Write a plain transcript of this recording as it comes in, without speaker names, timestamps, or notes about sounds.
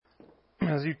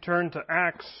As you turn to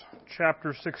Acts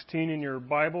chapter 16 in your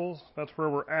Bibles, that's where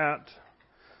we're at,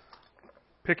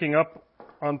 picking up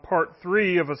on part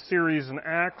 3 of a series in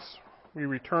Acts. We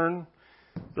return.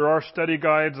 There are study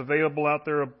guides available out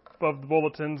there above the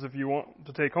bulletins if you want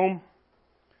to take home.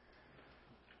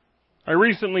 I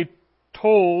recently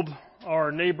told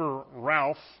our neighbor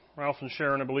Ralph and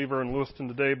Sharon, I believe, are in Lewiston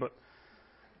today, but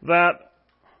that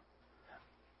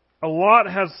a lot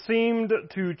has seemed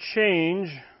to change.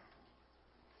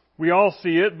 We all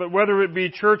see it, but whether it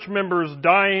be church members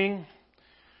dying,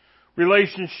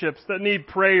 relationships that need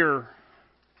prayer,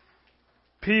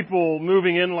 people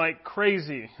moving in like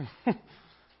crazy.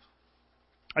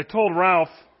 I told Ralph,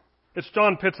 it's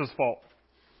John Pitts' fault.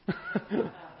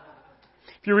 If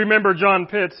you remember John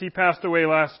Pitts, he passed away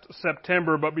last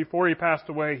September, but before he passed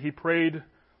away, he prayed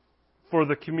for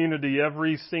the community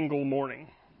every single morning.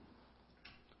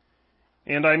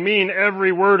 And I mean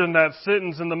every word in that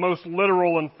sentence in the most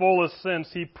literal and fullest sense.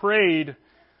 He prayed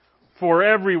for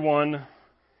everyone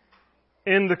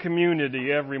in the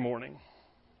community every morning.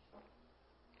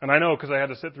 And I know because I had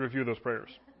to sit through a few of those prayers.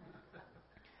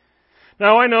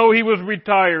 Now I know he was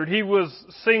retired. He was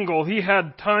single. He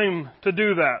had time to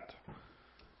do that.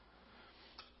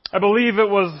 I believe it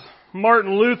was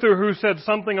Martin Luther who said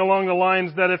something along the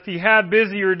lines that if he had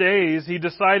busier days, he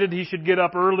decided he should get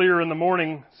up earlier in the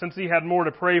morning since he had more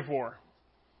to pray for.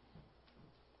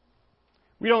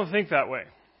 We don't think that way.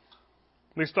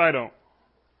 At least I don't.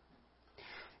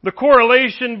 The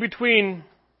correlation between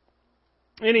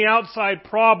any outside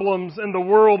problems in the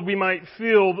world we might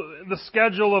feel, the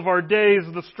schedule of our days,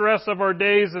 the stress of our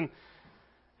days,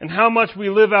 and how much we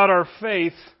live out our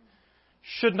faith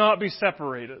should not be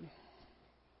separated.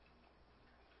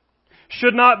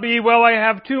 Should not be, well, I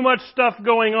have too much stuff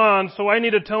going on, so I need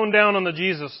to tone down on the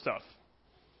Jesus stuff.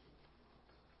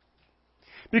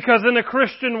 Because in a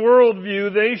Christian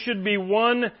worldview, they should be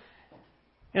one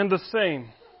and the same.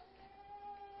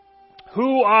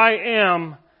 Who I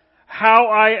am, how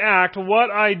I act,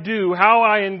 what I do, how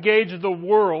I engage the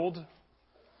world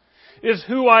is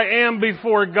who I am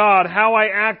before God, how I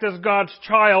act as God's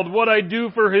child, what I do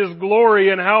for His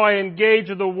glory, and how I engage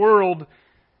the world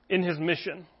in His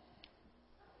mission.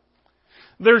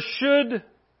 There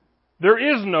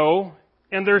is no,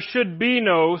 and there should be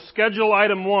no schedule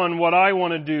item 1, what I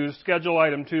want to do, schedule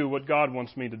item 2, what God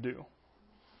wants me to do.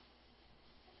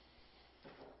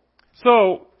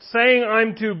 So, saying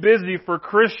I'm too busy for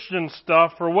Christian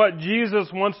stuff, for what Jesus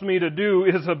wants me to do,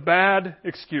 is a bad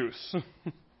excuse.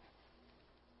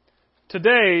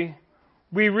 Today,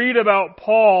 we read about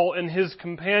Paul and his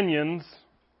companions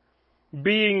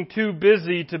being too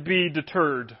busy to be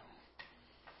deterred.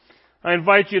 I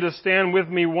invite you to stand with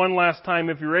me one last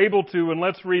time if you're able to, and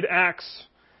let's read Acts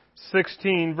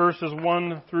 16, verses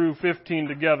 1 through 15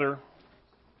 together.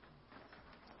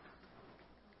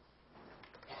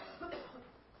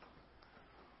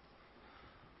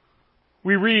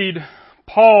 We read,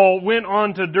 Paul went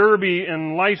on to Derbe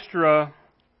and Lystra,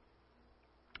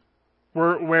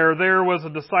 where there was a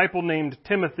disciple named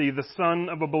Timothy, the son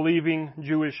of a believing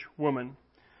Jewish woman.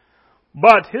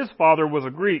 But his father was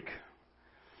a Greek.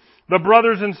 The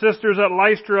brothers and sisters at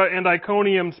Lystra and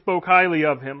Iconium spoke highly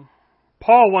of him.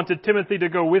 Paul wanted Timothy to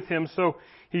go with him, so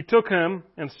he took him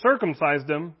and circumcised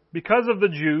him because of the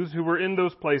Jews who were in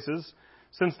those places,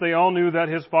 since they all knew that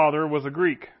his father was a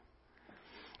Greek.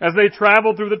 As they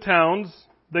traveled through the towns,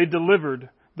 they delivered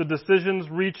the decisions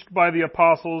reached by the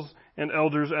apostles and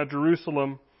elders at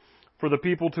Jerusalem for the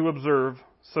people to observe,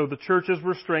 so the churches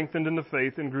were strengthened in the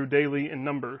faith and grew daily in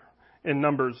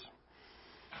numbers.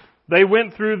 They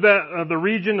went through the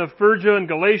region of Phrygia and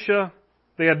Galatia.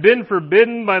 They had been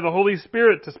forbidden by the Holy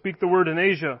Spirit to speak the word in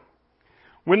Asia.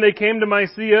 When they came to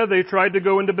Mysia, they tried to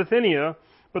go into Bithynia,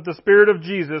 but the Spirit of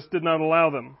Jesus did not allow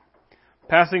them.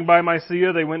 Passing by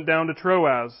Mysia, they went down to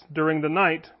Troas. During the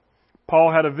night,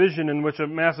 Paul had a vision in which a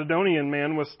Macedonian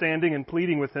man was standing and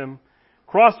pleading with him,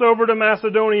 "Cross over to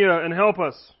Macedonia and help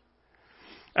us."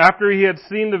 After he had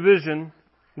seen the vision,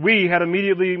 we had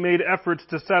immediately made efforts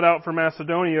to set out for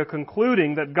Macedonia,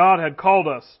 concluding that God had called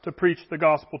us to preach the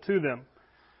gospel to them.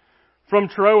 From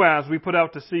Troas, we put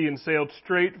out to sea and sailed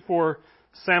straight for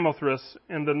Samothrace,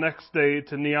 and the next day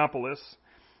to Neapolis,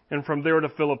 and from there to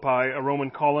Philippi, a Roman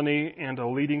colony and a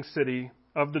leading city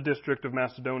of the district of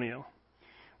Macedonia.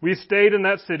 We stayed in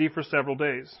that city for several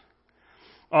days.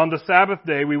 On the Sabbath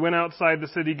day, we went outside the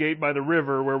city gate by the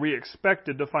river, where we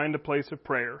expected to find a place of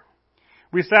prayer.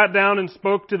 We sat down and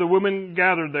spoke to the women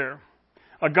gathered there.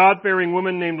 A God-fearing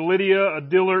woman named Lydia, a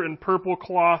dealer in purple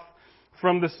cloth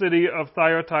from the city of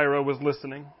Thyatira, was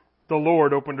listening. The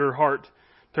Lord opened her heart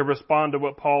to respond to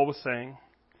what Paul was saying.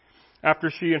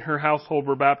 After she and her household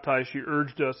were baptized, she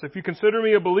urged us, "If you consider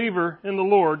me a believer in the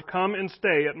Lord, come and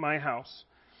stay at my house."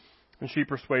 And she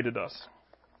persuaded us.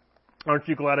 Aren't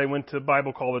you glad I went to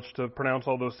Bible college to pronounce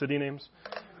all those city names?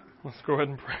 Let's go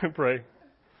ahead and pray.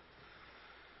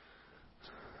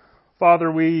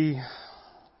 Father,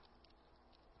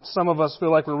 some of us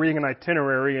feel like we're reading an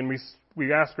itinerary, and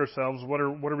we ask ourselves, what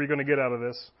are we going to get out of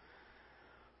this?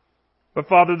 But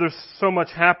Father, there's so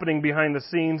much happening behind the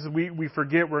scenes. We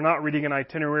forget we're not reading an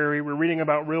itinerary. We're reading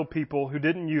about real people who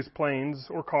didn't use planes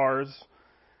or cars,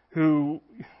 who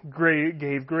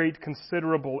gave great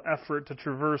considerable effort to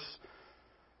traverse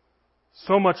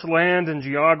so much land and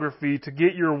geography to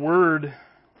get your word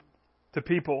to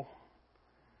people.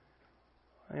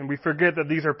 And we forget that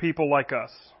these are people like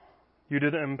us. You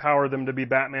didn't empower them to be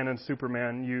Batman and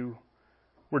Superman. You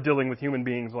were dealing with human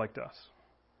beings like us.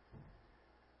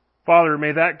 Father,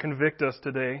 may that convict us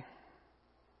today.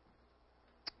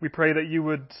 We pray that you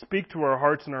would speak to our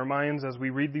hearts and our minds as we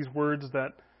read these words,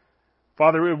 that,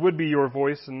 Father, it would be your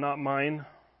voice and not mine.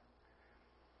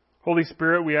 Holy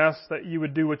Spirit, we ask that you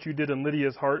would do what you did in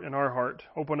Lydia's heart and our heart.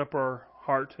 Open up our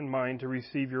heart and mind to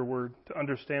receive your word, to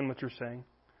understand what you're saying.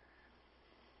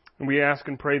 And we ask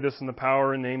and pray this in the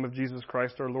power and name of Jesus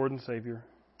Christ, our Lord and Savior.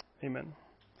 Amen.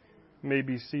 You may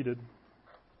be seated.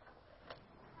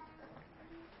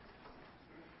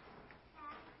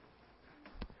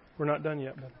 We're not done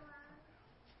yet, but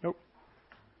nope.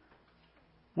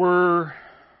 We're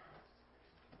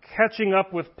catching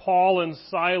up with Paul and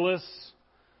Silas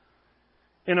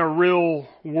in a real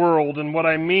world. And what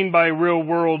I mean by real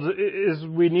world is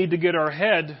we need to get our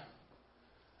head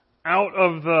out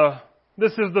of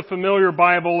this is the familiar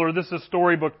Bible or this is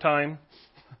storybook time.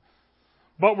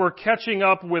 But we're catching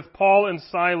up with Paul and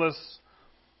Silas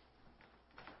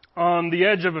on the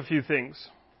edge of a few things.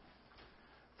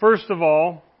 First of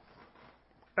all,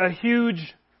 a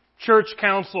huge church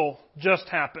council just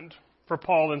happened for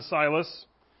Paul and Silas.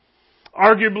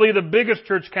 Arguably the biggest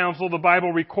church council the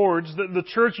Bible records. The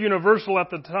church universal at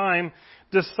the time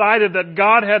decided that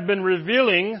God had been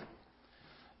revealing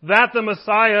that the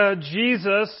Messiah,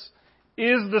 Jesus,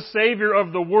 is the Savior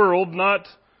of the world, not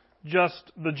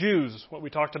just the Jews, what we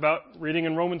talked about reading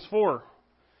in Romans 4.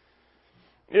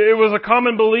 It was a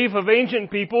common belief of ancient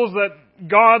peoples that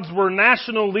gods were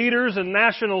national leaders and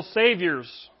national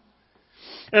saviors.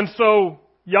 And so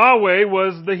Yahweh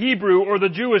was the Hebrew or the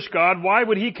Jewish God. Why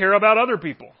would he care about other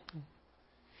people?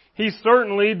 He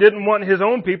certainly didn't want his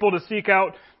own people to seek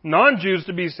out non-Jews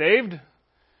to be saved.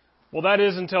 Well, that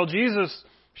is until Jesus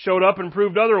showed up and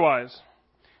proved otherwise.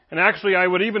 And actually, I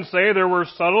would even say there were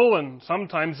subtle and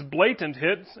sometimes blatant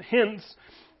hints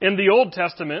in the Old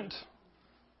Testament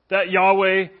that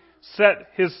Yahweh set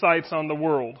his sights on the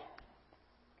world.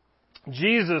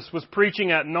 Jesus was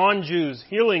preaching at non-Jews,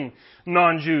 healing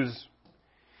non-Jews.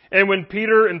 And when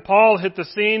Peter and Paul hit the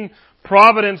scene,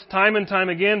 providence time and time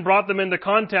again brought them into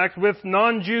contact with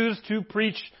non-Jews to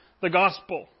preach the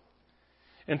gospel.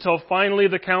 Until finally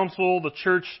the council, the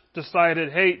church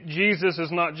decided, hey, Jesus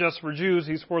is not just for Jews,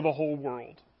 he's for the whole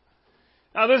world.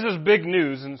 Now this is big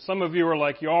news, and some of you are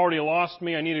like, you already lost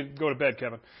me, I need to go to bed,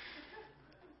 Kevin.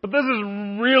 But this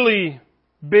is really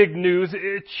big news.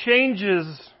 It changes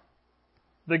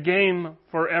the game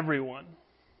for everyone.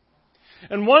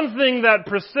 And one thing that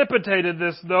precipitated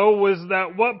this, though, was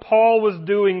that what Paul was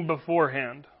doing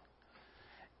beforehand.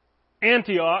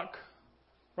 Antioch,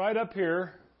 right up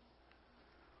here,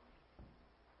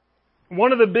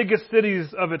 one of the biggest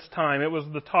cities of its time. It was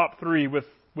the top three with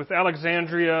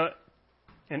Alexandria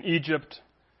and Egypt,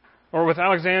 or with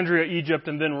Alexandria, Egypt,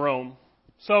 and then Rome.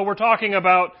 So we're talking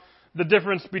about the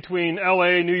difference between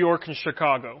LA, New York, and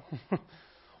Chicago.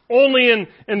 Only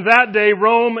in that day,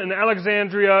 Rome and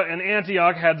Alexandria and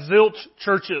Antioch had zilch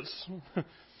churches.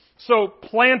 So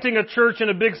planting a church in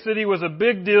a big city was a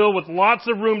big deal with lots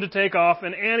of room to take off,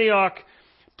 and Antioch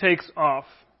takes off.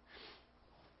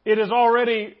 It is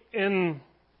already in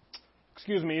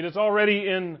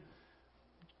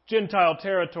Gentile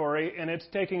territory, and it's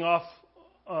taking off,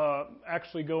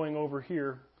 actually going over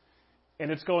here,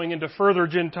 and it's going into further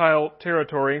Gentile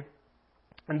territory.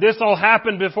 And this all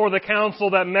happened before the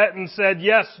council that met and said,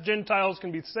 yes, Gentiles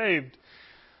can be saved.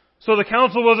 So the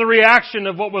council was a reaction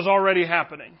of what was already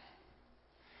happening.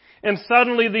 And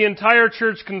suddenly the entire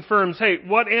church confirms, hey,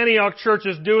 what Antioch Church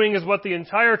is doing is what the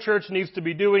entire church needs to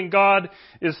be doing. God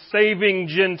is saving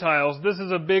Gentiles. This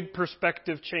is a big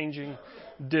perspective-changing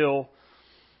deal.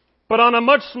 But on a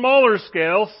much smaller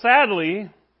scale, sadly,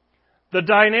 the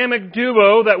dynamic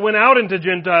duo that went out into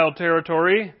Gentile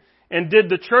territory and did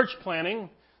the church planning,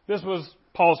 this was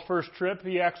Paul's first trip.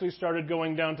 He actually started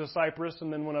going down to Cyprus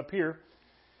and then went up here.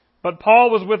 But Paul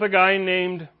was with a guy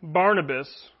named Barnabas.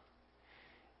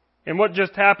 And what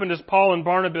just happened is Paul and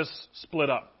Barnabas split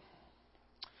up.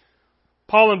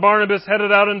 Paul and Barnabas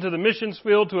headed out into the missions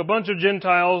field to a bunch of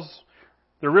Gentiles.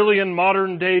 They're really in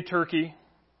modern day Turkey.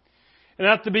 And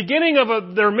at the beginning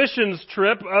of their missions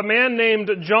trip, a man named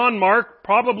John Mark,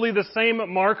 probably the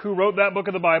same Mark who wrote that book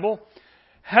of the Bible,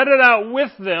 headed out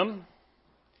with them.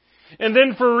 And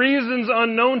then for reasons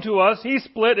unknown to us, he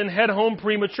split and head home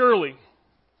prematurely.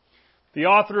 The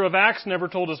author of Acts never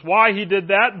told us why he did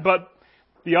that, but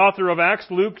the author of Acts,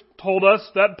 Luke, told us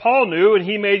that Paul knew, and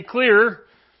he made clear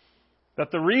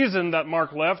that the reason that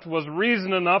Mark left was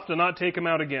reason enough to not take him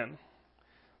out again.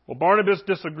 Well, Barnabas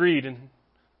disagreed, and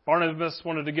Barnabas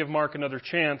wanted to give Mark another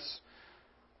chance.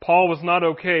 Paul was not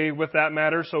okay with that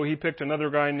matter, so he picked another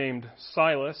guy named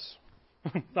Silas.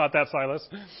 Not that Silas,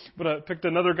 but picked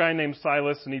another guy named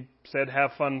Silas, and he said,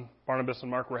 have fun, Barnabas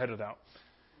and Mark were headed out.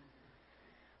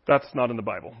 That's not in the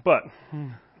Bible, but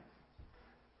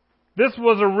this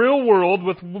was a real world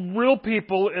with real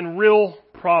people and real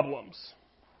problems.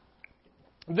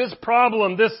 This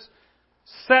problem, this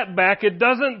setback, it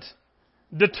doesn't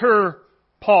deter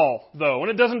Paul, though,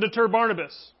 and it doesn't deter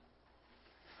Barnabas.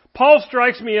 Paul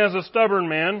strikes me as a stubborn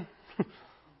man,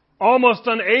 almost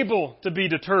unable to be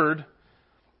deterred,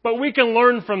 but we can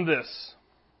learn from this.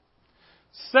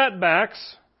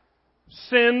 Setbacks,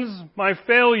 sins, my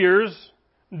failures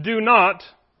do not,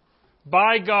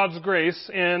 by God's grace,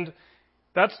 and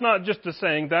that's not just a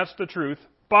saying, that's the truth.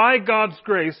 By God's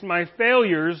grace, my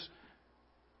failures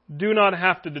do not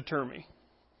have to deter me.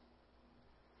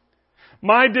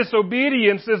 My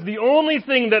disobedience is the only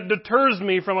thing that deters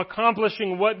me from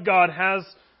accomplishing what God has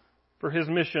for His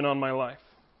mission on my life.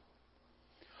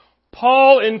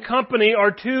 Paul and company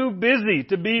are too busy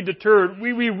to be deterred.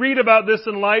 We read about this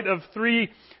in light of three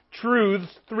truths,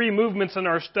 three movements in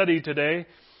our study today.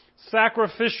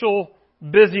 Sacrificial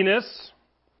busyness.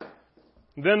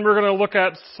 Then we're going to look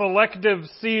at selective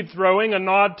seed throwing, a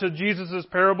nod to Jesus'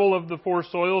 parable of the 4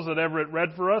 soils that Everett read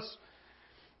for us.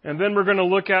 And then we're going to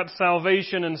look at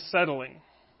salvation and settling.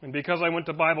 And because I went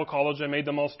to Bible college, I made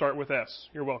them all start with S.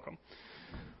 You're welcome.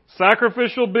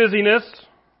 Sacrificial busyness,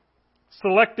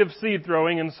 selective seed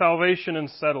throwing, and salvation and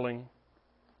settling.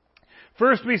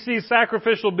 First, we see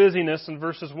sacrificial busyness in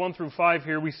verses 1 through 5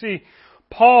 here. We see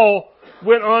Paul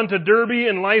went on to Derbe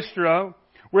and Lystra,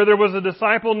 where there was a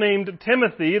disciple named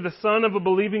Timothy, the son of a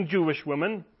believing Jewish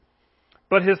woman,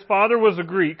 but his father was a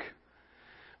Greek.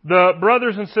 The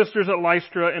brothers and sisters at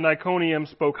Lystra and Iconium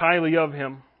spoke highly of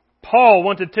him. Paul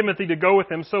wanted Timothy to go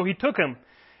with him, so he took him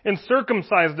and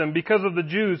circumcised him because of the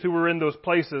Jews who were in those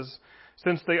places,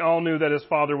 since they all knew that his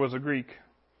father was a Greek.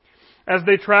 As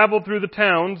they traveled through the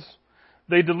towns,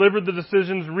 they delivered the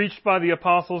decisions reached by the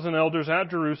apostles and elders at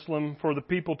Jerusalem for the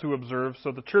people to observe,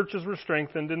 so the churches were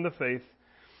strengthened in the faith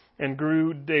and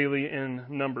grew daily in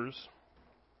numbers.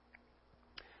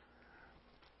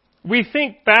 We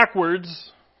think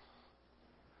backwards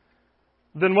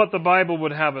than what the Bible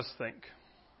would have us think.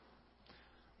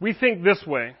 We think this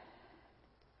way.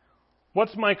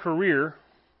 What's my career?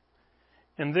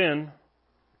 And then,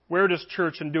 where does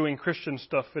church and doing Christian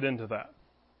stuff fit into that?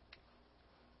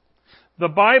 The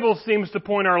Bible seems to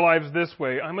point our lives this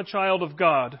way. I'm a child of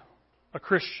God, a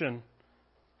Christian,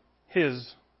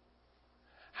 His.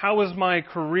 How is my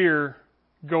career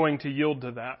going to yield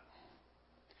to that?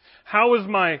 How is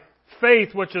my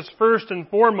faith, which is first and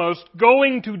foremost,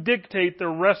 going to dictate the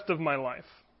rest of my life?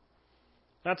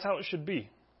 That's how it should be.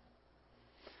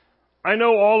 I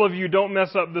know all of you don't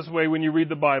mess up this way when you read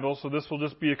the Bible, so this will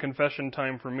just be a confession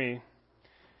time for me.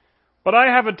 But I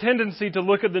have a tendency to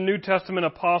look at the New Testament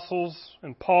apostles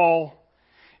and Paul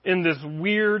in this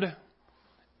weird,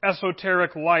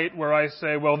 esoteric light where I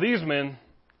say, well, these men,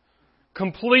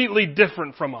 completely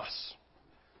different from us,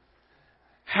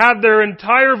 had their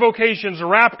entire vocations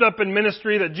wrapped up in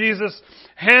ministry that Jesus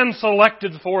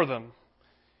hand-selected for them.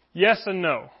 Yes and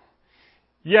no.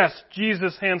 Yes,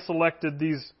 Jesus hand-selected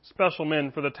these special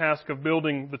men for the task of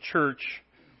building the church.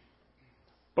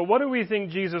 But what do we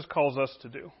think Jesus calls us to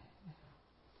do?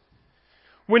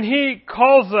 When He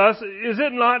calls us, is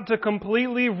it not to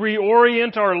completely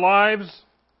reorient our lives,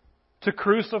 to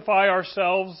crucify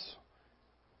ourselves,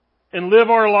 and live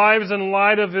our lives in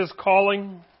light of His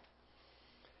calling?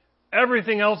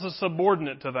 Everything else is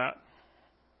subordinate to that.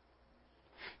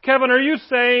 Kevin, are you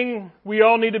saying we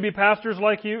all need to be pastors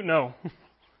like you? No.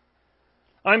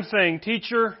 I'm saying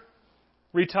teacher,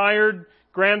 retired,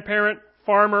 grandparent,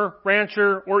 farmer,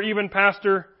 rancher, or even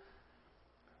pastor.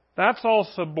 That's all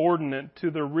subordinate to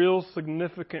the real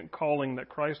significant calling that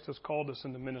Christ has called us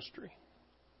into ministry.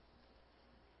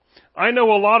 I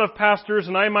know a lot of pastors,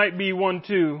 and I might be one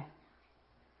too,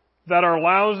 that are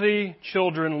lousy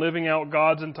children living out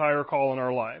God's entire call in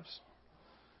our lives.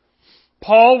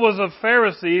 Paul was a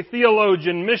Pharisee,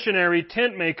 theologian, missionary,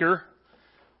 tent maker,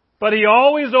 but he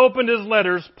always opened his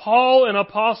letters, Paul, an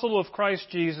apostle of Christ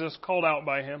Jesus, called out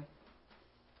by him.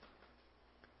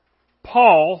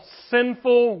 Paul,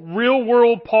 sinful,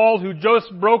 real-world Paul, who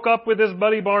just broke up with his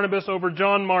buddy Barnabas over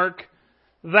John Mark,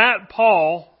 that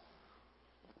Paul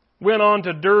went on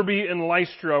to Derbe and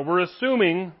Lystra. We're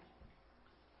assuming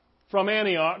from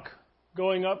Antioch,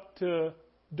 going up to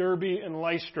Derbe and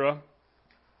Lystra.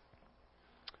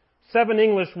 7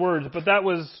 English words, but that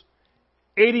was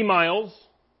 80 miles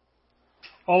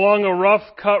along a rough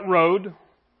cut road,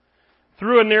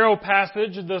 through a narrow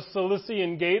passage, the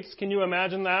Cilician Gates. Can you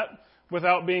imagine that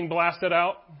without being blasted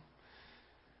out?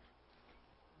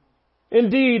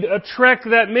 Indeed, a trek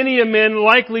that many a men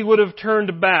likely would have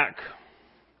turned back.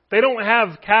 They don't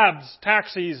have cabs,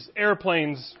 taxis,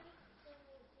 airplanes.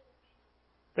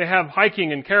 They have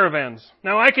hiking and caravans.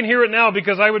 Now, I can hear it now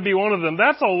because I would be one of them.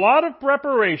 That's a lot of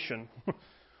preparation.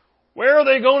 Where are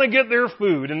they going to get their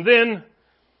food? And then,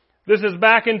 this is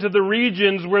back into the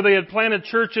regions where they had planted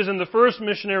churches in the first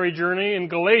missionary journey in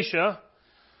Galatia.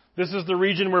 This is the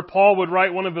region where Paul would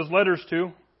write one of his letters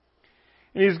to.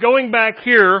 And he's going back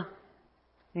here.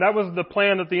 And that was the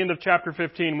plan at the end of chapter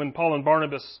 15 when Paul and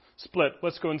Barnabas split.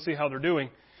 Let's go and see how they're doing.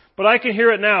 But I can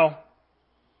hear it now.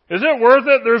 Is it worth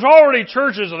it? There's already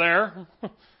churches there.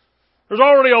 There's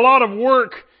already a lot of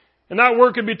work, and that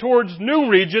work could be towards new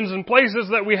regions and places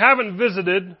that we haven't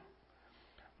visited.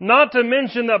 Not to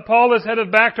mention that Paul is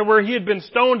headed back to where he had been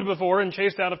stoned before and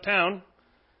chased out of town.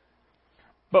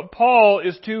 But Paul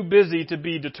is too busy to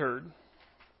be deterred.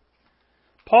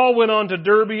 Paul went on to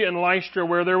Derbe and Lystra,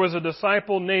 where there was a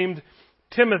disciple named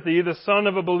Timothy, the son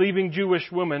of a believing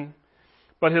Jewish woman,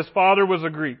 but his father was a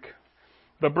Greek.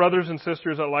 The brothers and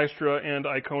sisters at Lystra and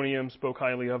Iconium spoke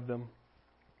highly of them.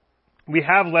 We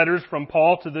have letters from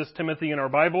Paul to this Timothy in our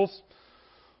Bibles.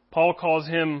 Paul calls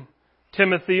him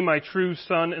Timothy, my true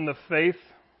son in the faith.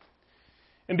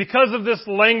 And because of this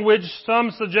language, some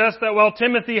suggest that while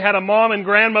Timothy had a mom and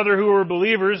grandmother who were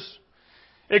believers,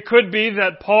 it could be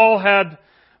that Paul had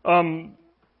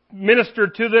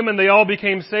ministered to them and they all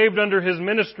became saved under his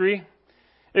ministry.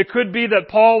 It could be that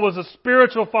Paul was a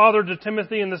spiritual father to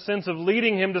Timothy in the sense of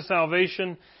leading him to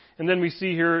salvation. And then we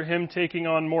see here him taking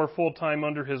on more full-time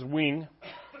under his wing.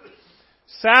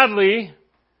 Sadly,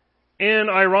 and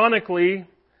ironically,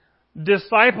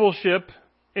 discipleship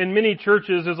in many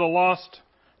churches is a lost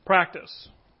practice.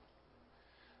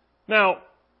 Now,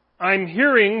 I'm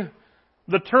hearing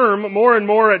the term more and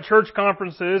more at church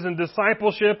conferences, and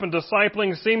discipleship and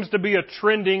discipling seems to be a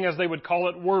trending, as they would call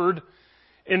it, word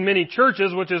in many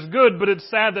churches, which is good, but it's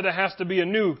sad that it has to be a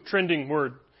new trending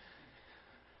word.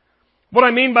 What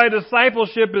I mean by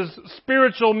discipleship is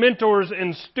spiritual mentors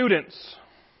and students.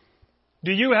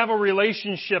 Do you have a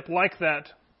relationship like that?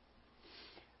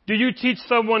 Do you teach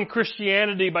someone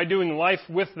Christianity by doing life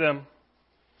with them?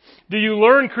 Do you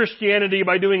learn Christianity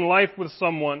by doing life with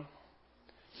someone?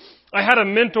 I had a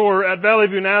mentor at Valley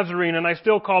View Nazarene, and I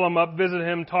still call him up, visit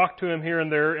him, talk to him here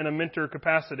and there in a mentor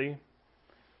capacity.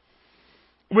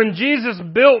 When Jesus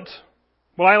built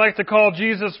what I like to call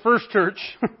Jesus' first church,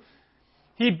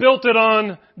 He built it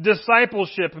on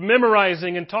discipleship,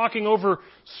 memorizing and talking over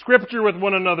Scripture with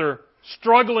one another,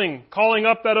 struggling, calling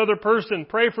up that other person,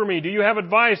 pray for me, do you have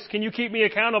advice, can you keep me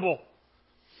accountable?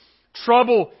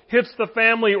 Trouble hits the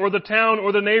family or the town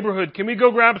or the neighborhood, can we go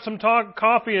grab some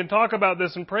coffee and talk about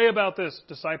this and pray about this?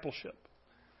 Discipleship.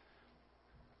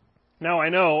 Now I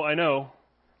know,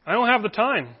 I don't have the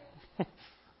time.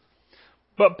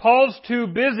 But Paul's too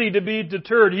busy to be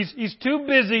deterred. He's too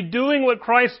busy doing what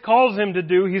Christ calls him to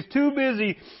do. He's too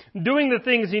busy doing the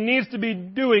things he needs to be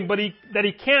doing, but that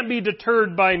he can't be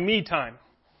deterred by me time.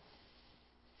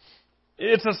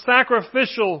 It's a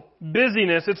sacrificial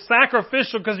busyness. It's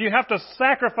sacrificial because you have to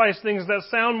sacrifice things that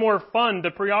sound more fun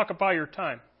to preoccupy your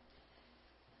time.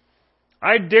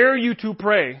 I dare you to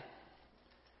pray,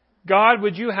 God,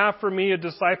 would you have for me a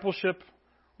discipleship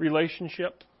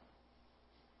relationship?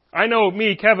 I know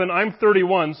me, Kevin, I'm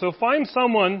 31, so find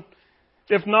someone,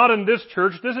 if not in this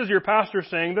church, this is your pastor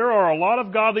saying, there are a lot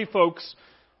of godly folks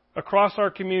across our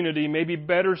community maybe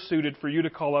better suited for you to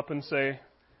call up and say,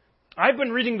 I've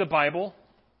been reading the Bible.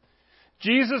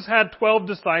 Jesus had 12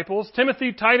 disciples.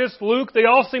 Timothy, Titus, Luke, they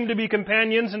all seem to be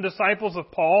companions and disciples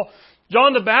of Paul.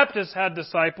 John the Baptist had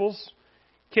disciples.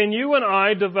 Can you and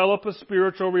I develop a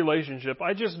spiritual relationship?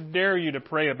 I just dare you to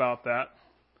pray about that.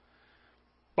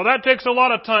 Well, that takes a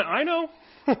lot of time. I know.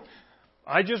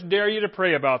 I just dare you to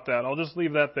pray about that. I'll just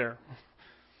leave that there.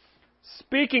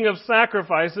 Speaking of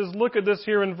sacrifices, look at this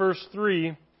here in verse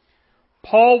 3.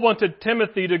 Paul wanted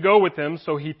Timothy to go with him,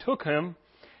 so he took him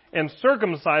and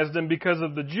circumcised him because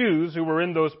of the Jews who were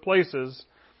in those places,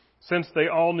 since they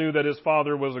all knew that his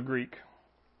father was a Greek.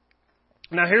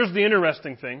 Now here's the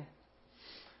interesting thing.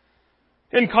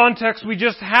 In context, we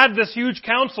just had this huge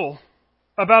council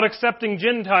about accepting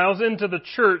Gentiles into the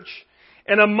church.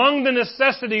 And among the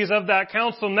necessities of that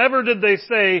council, never did they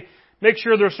say, make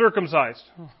sure they're circumcised.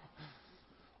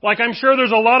 Like I'm sure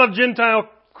there's a lot of Gentile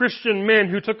Christian men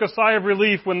who took a sigh of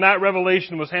relief when that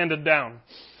revelation was handed down.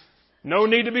 No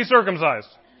need to be circumcised.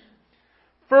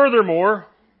 Furthermore,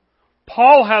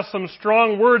 Paul has some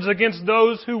strong words against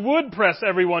those who would press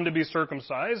everyone to be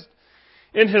circumcised.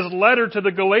 In his letter to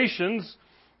the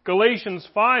Galatians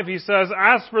 5, he says,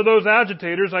 as for those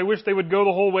agitators, I wish they would go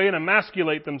the whole way and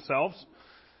emasculate themselves.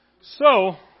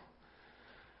 So,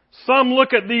 some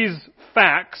look at these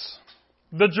facts.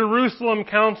 The Jerusalem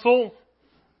Council,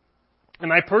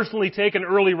 and I personally take an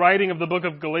early writing of the book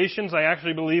of Galatians. I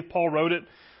actually believe Paul wrote it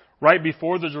right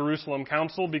before the Jerusalem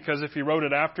Council, because if he wrote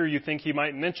it after, you think he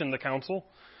might mention the council.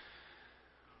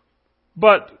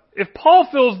 But if Paul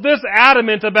feels this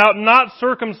adamant about not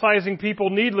circumcising people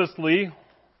needlessly,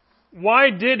 why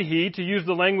did he, to use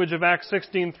the language of Acts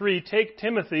 16:3, take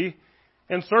Timothy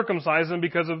and circumcise him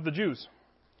because of the Jews?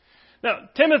 Now,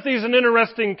 Timothy's an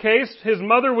interesting case. His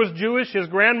mother was Jewish, his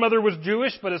grandmother was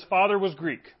Jewish, but his father was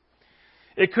Greek.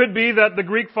 It could be that the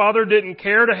Greek father didn't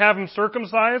care to have him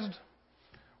circumcised.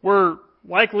 We're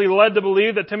likely led to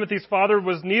believe that Timothy's father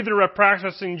was neither a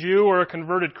practicing Jew or a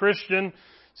converted Christian,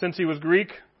 since he was Greek.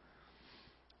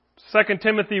 2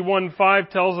 Timothy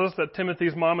 1:5 tells us that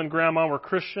Timothy's mom and grandma were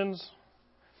Christians.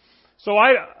 So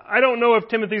I don't know if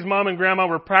Timothy's mom and grandma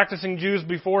were practicing Jews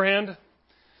beforehand.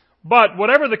 But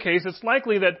whatever the case, it's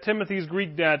likely that Timothy's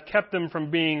Greek dad kept him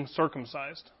from being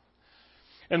circumcised.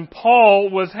 And Paul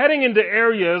was heading into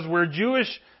areas where Jewish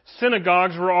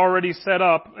synagogues were already set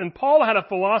up. And Paul had a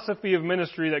philosophy of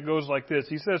ministry that goes like this.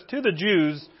 He says, to the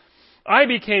Jews, I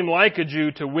became like a Jew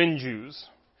to win Jews.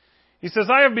 He says,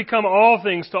 I have become all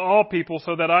things to all people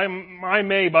so that I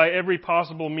may by every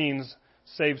possible means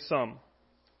save some.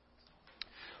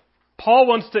 Paul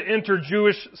wants to enter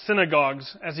Jewish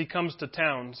synagogues as he comes to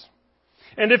towns.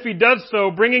 And if he does so,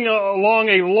 bringing along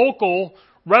a local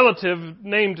relative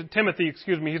named Timothy,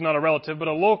 he's not a relative, but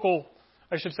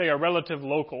a relative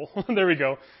local, there we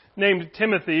go, named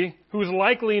Timothy, who's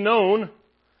likely known.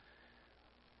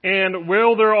 And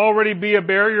will there already be a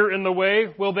barrier in the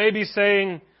way? Will they be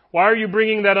saying, why are you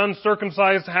bringing that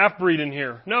uncircumcised half-breed in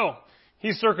here? No,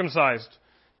 he's circumcised.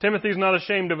 Timothy's not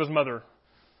ashamed of his mother.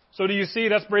 So do you see,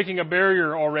 that's breaking a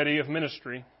barrier already of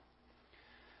ministry.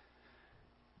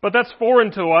 But that's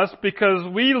foreign to us because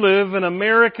we live in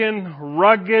American,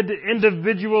 rugged,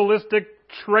 individualistic,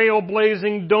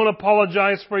 trailblazing, don't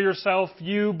apologize for yourself,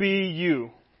 you be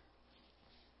you.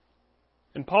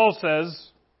 And Paul says,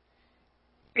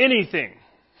 anything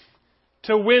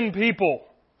to win people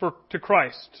to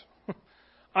Christ.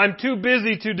 I'm too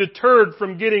busy to deterred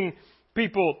from getting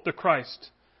people to Christ.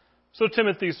 So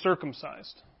Timothy's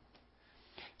circumcised.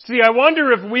 See, I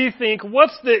wonder if we think,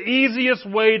 what's the easiest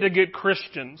way to get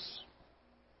Christians?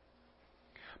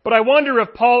 But I wonder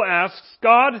if Paul asks,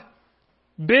 God,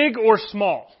 big or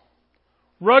small?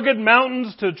 Rugged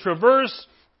mountains to traverse,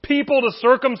 people to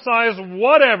circumcise,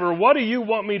 whatever. What do you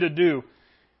want me to do?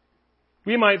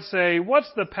 We might say,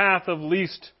 what's the path of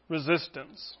least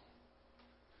resistance?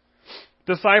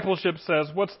 Discipleship says,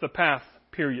 what's the path,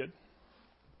 period.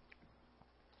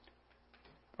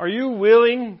 Are you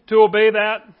willing to obey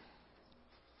that?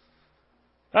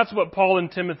 That's what Paul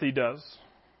and Timothy does.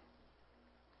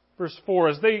 Verse 4,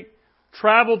 as they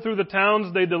traveled through the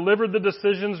towns, they delivered the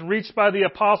decisions reached by the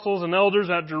apostles and elders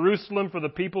at Jerusalem for the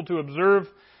people to observe.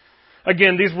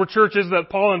 Again, these were churches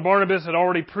that Paul and Barnabas had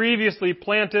already previously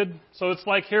planted. So it's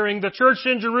like hearing, the church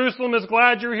in Jerusalem is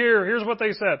glad you're here. Here's what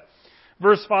they said.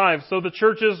 Verse 5, so the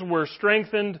churches were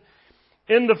strengthened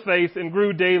in the faith and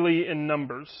grew daily in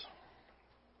numbers.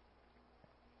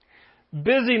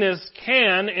 Busyness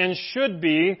can and should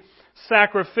be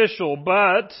sacrificial,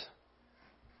 but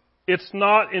it's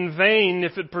not in vain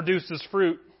if it produces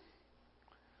fruit.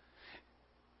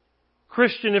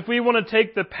 Christian, if we want to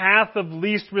take the path of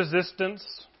least resistance,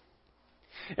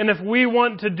 and if we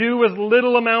want to do as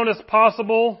little amount as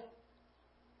possible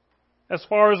as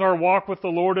far as our walk with the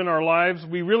Lord in our lives,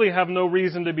 we really have no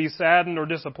reason to be saddened or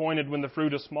disappointed when the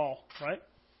fruit is small, right?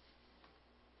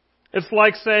 It's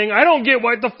like saying, I don't get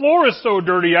why the floor is so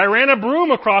dirty. I ran a broom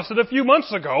across it a few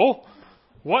months ago.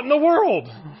 What in the world?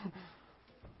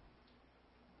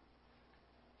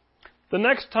 The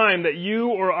next time that you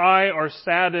or I are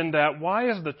saddened at, why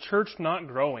is the church not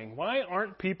growing? Why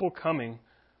aren't people coming?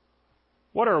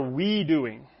 What are we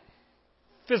doing?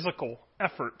 Physical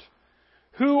effort.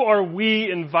 Who are we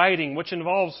inviting, which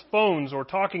involves phones or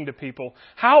talking to people?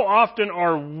 How often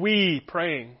are we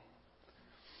praying?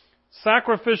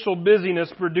 Sacrificial busyness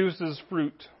produces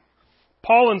fruit.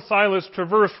 Paul and Silas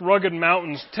traversed rugged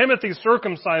mountains. Timothy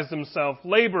circumcised himself.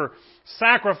 Labor,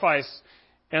 sacrifice,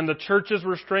 and the churches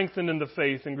were strengthened in the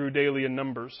faith and grew daily in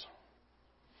numbers.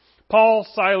 Paul,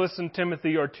 Silas, and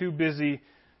Timothy are too busy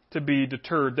to be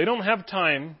deterred. They don't have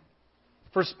time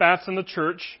for spats in the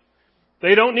church.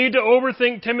 They don't need to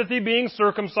overthink Timothy being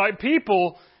circumcised.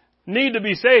 People need to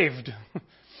be saved.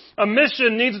 A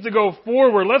mission needs to go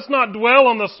forward. Let's not dwell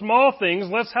on the small things.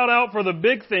 Let's head out for the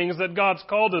big things that God's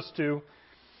called us to.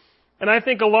 And I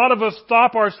think a lot of us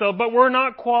stop ourselves, but we're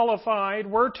not qualified.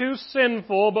 We're too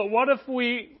sinful. But what if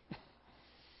we...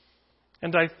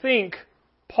 And I think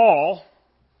Paul,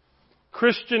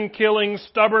 Christian-killing,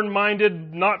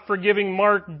 stubborn-minded, not forgiving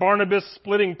Mark, Barnabas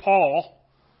splitting Paul,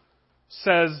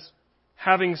 says,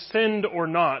 having sinned or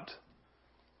not,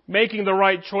 making the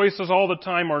right choices all the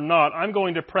time or not, I'm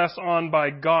going to press on by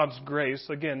God's grace.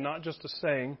 Again, not just a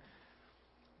saying.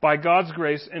 By God's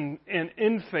grace and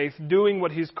in faith, doing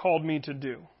what He's called me to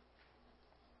do.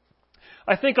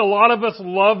 I think a lot of us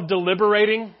love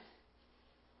deliberating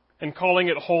and calling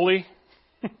it holy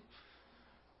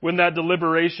when that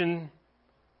deliberation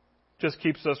just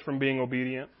keeps us from being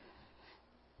obedient.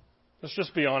 Let's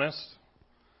just be honest.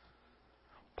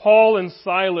 Paul and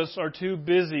Silas are too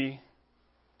busy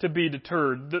to be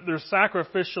deterred. They're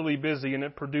sacrificially busy and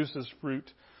it produces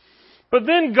fruit. But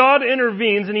then God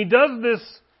intervenes and He does this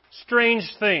strange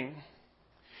thing.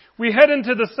 We head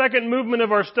into the second movement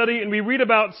of our study and we read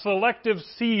about selective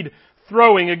seed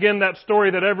throwing. Again, that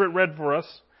story that Everett read for us.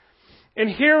 And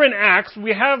here in Acts,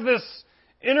 we have this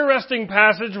interesting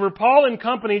passage where Paul and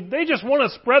company, they just want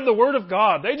to spread the word of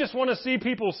God. They just want to see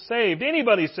people saved,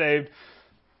 anybody saved.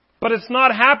 But it's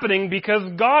not happening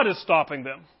because God is stopping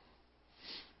them.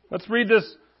 Let's read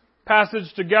this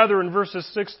passage together in verses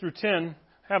 6 through 10.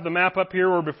 Have the map up here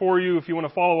or before you if you want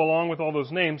to follow along with all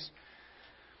those names.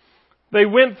 They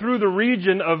went through the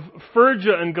region of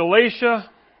Phrygia and Galatia.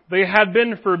 They had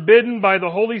been forbidden by the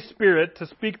Holy Spirit to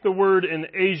speak the word in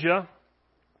Asia.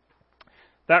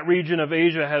 That region of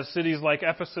Asia has cities like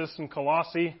Ephesus and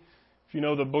Colossae. If you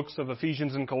know the books of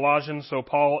Ephesians and Colossians, so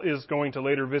Paul is going to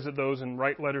later visit those and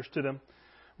write letters to them.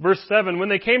 Verse 7, when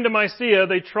they came to Mysia,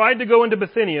 they tried to go into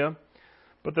Bithynia,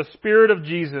 but the Spirit of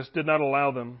Jesus did not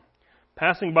allow them.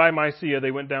 Passing by Mysia,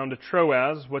 they went down to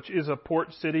Troas, which is a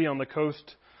port city on the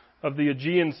coast of the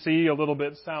Aegean Sea, a little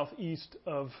bit southeast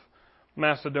of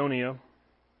Macedonia.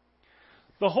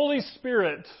 The Holy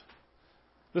Spirit,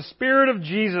 the Spirit of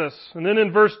Jesus. And then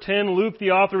in verse 10, Luke,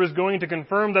 the author, is going to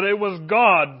confirm that it was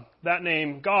God, that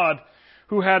name, God,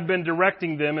 who had been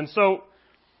directing them. And so,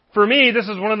 for me, this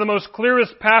is one of the most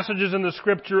clearest passages in the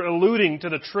Scripture alluding to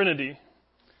the Trinity.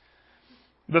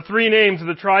 The three names of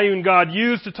the triune God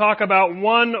used to talk about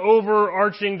one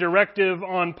overarching directive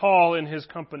on Paul and his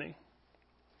company.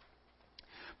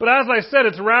 But as I said,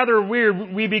 it's rather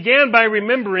weird. We began by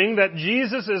remembering that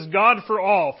Jesus is God for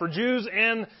all, for Jews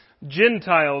and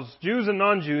Gentiles, Jews and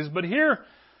non-Jews. But here,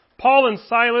 Paul and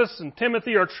Silas and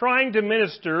Timothy are trying to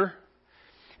minister,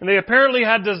 and they apparently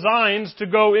had designs to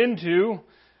go into.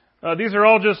 These are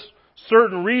all just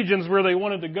certain regions where they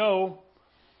wanted to go.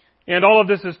 And all of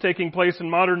this is taking place in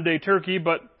modern day Turkey,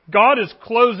 but God is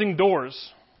closing doors.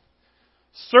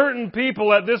 Certain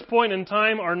people at this point in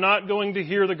time are not going to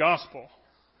hear the gospel.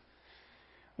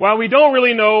 While we don't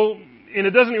really know, and it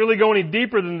doesn't really go any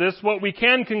deeper than this, what we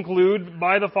can conclude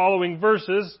by the following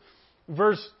verses.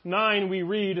 Verse 9 we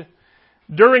read,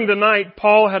 during the night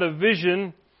Paul had a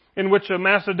vision in which a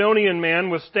Macedonian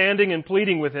man was standing and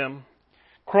pleading with him,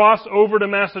 cross over to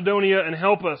Macedonia and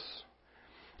help us.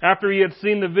 After he had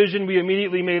seen the vision, we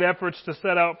immediately made efforts to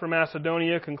set out for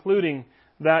Macedonia, concluding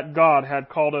that God had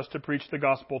called us to preach the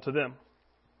gospel to them.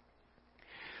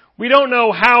 We don't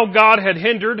know how God had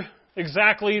hindered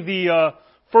exactly the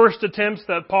first attempts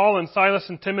that Paul and Silas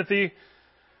and Timothy,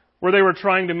 where they were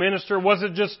trying to minister. Was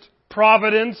it just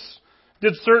providence?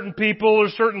 Did certain people or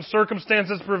certain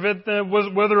circumstances prevent them?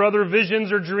 Were there other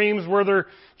visions or dreams? Were there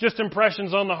just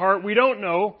impressions on the heart? We don't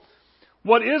know.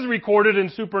 What is recorded in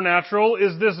supernatural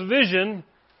is this vision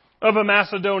of a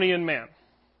Macedonian man.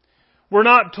 We're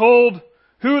not told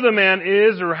who the man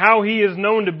is or how he is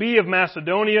known to be of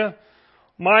Macedonia.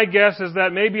 My guess is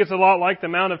that maybe it's a lot like the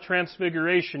Mount of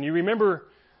Transfiguration. You remember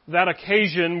that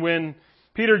occasion when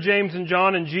Peter, James, and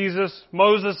John and Jesus,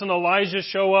 Moses and Elijah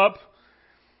show up,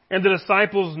 and the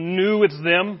disciples knew it's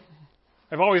them?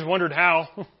 I've always wondered how.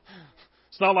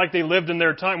 It's not like they lived in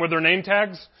their time. Were there name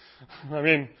tags? I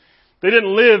mean, they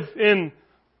didn't live in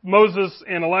Moses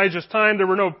and Elijah's time. There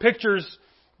were no pictures,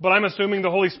 but I'm assuming the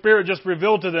Holy Spirit just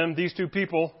revealed to them these two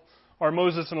people are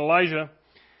Moses and Elijah.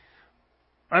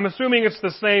 I'm assuming it's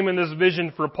the same in this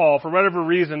vision for Paul. For whatever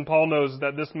reason, Paul knows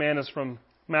that this man is from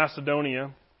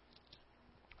Macedonia.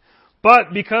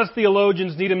 But because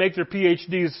theologians need to make their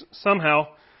PhDs somehow,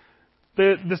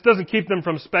 this doesn't keep them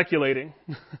from speculating.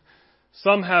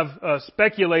 Some have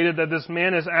speculated that this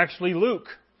man is actually Luke,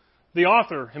 the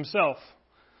author himself.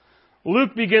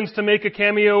 Luke begins to make a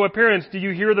cameo appearance. Do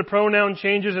you hear the pronoun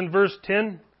changes in verse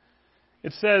 10?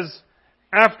 It says,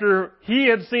 after he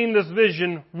had seen this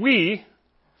vision, we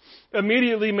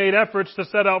immediately made efforts to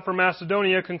set out for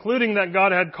Macedonia, concluding that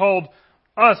God had called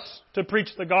us to preach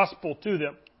the gospel to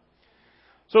them.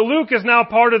 So Luke is now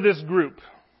part of this group.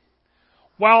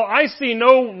 While I see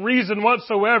no reason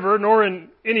whatsoever, nor in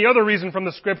any other reason from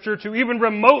the Scripture, to even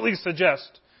remotely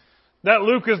suggest that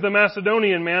Luke is the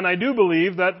Macedonian man, I do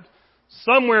believe that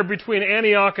somewhere between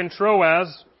Antioch and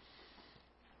Troas,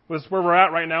 was where we're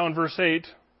at right now in verse 8,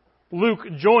 Luke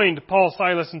joined Paul,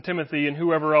 Silas, and Timothy and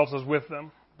whoever else is with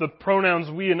them. The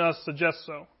pronouns we and us suggest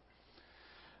so.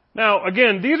 Now,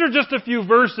 again, these are just a few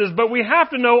verses, but we have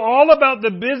to know all about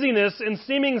the busyness and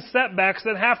seeming setbacks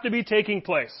that have to be taking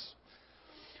place.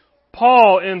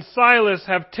 Paul and Silas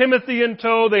have Timothy in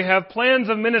tow. They have plans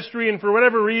of ministry, and for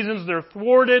whatever reasons, they're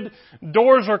thwarted.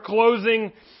 Doors are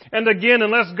closing. And again,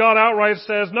 unless God outright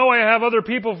says, no, I have other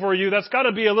people for you, that's got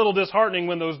to be a little disheartening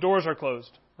when those doors are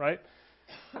closed, right?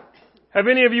 Have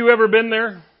any of you ever been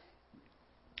there?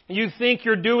 You think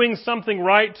you're doing something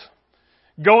right,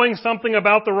 going something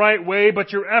about the right way,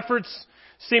 but your efforts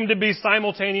seem to be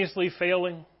simultaneously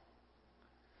failing.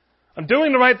 I'm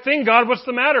doing the right thing, God. What's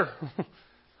the matter?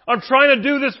 I'm trying to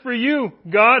do this for you,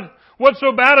 God. What's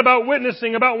so bad about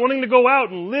witnessing, about wanting to go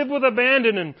out and live with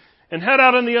abandon and head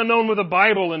out in the unknown with a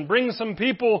Bible and bring some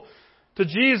people to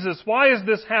Jesus? Why is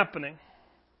this happening?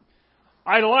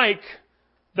 I like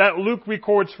that Luke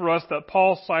records for us that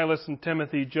Paul, Silas, and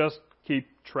Timothy just keep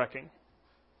trekking.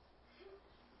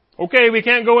 Okay, we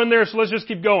can't go in there, so let's just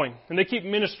keep going. And they keep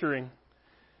ministering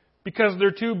because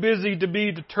they're too busy to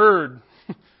be deterred.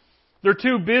 They're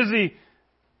too busy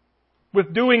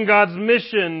with doing God's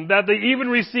mission that they even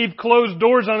receive closed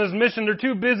doors on His mission. They're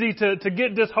too busy to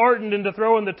get disheartened and to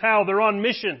throw in the towel. They're on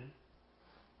mission.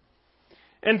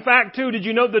 In fact, too, did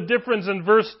you note the difference in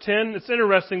verse 10? It's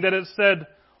interesting that it said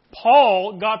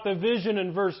Paul got the vision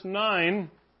in verse 9,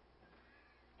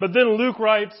 but then Luke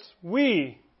writes,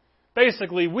 we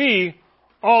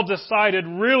all decided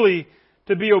really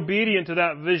to be obedient to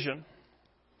that vision.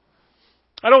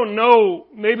 I don't know,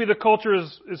 maybe the culture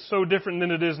is so different than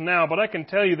it is now, but I can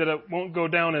tell you that it won't go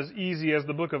down as easy as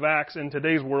the book of Acts in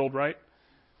today's world, right?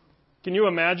 Can you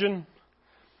imagine?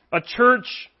 A church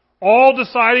all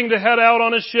deciding to head out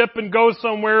on a ship and go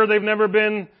somewhere they've never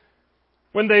been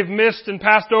when they've missed and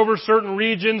passed over certain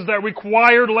regions that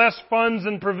required less funds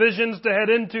and provisions to head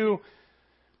into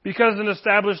because an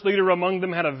established leader among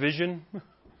them had a vision.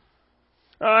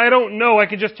 I don't know. I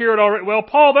can just hear it already. Well,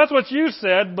 Paul, that's what you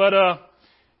said, but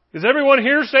is everyone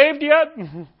here saved yet?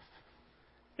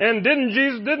 And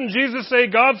didn't Jesus say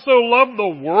God so loved the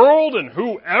world and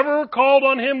whoever called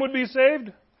on Him would be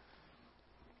saved?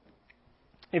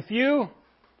 If you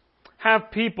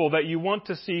have people that you want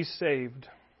to see saved,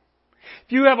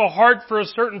 if you have a heart for a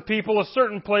certain people, a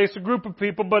certain place, a group of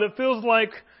people, but it feels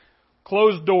like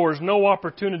closed doors, no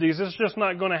opportunities, it's just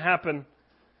not going to happen.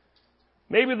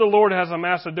 Maybe the Lord has a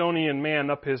Macedonian man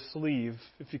up His sleeve,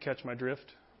 if you catch my drift.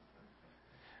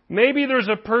 Maybe there's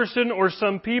a person or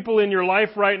some people in your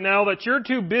life right now that you're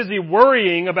too busy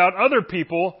worrying about other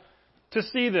people to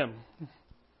see them.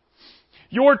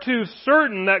 You're too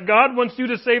certain that God wants you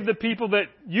to save the people that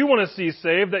you want to see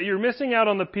saved, that you're missing out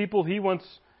on the people He wants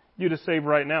you to save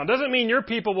right now. It doesn't mean your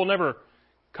people will never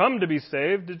come to be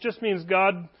saved. It just means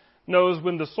God knows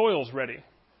when the soil's ready,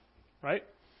 right?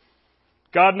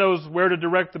 God knows where to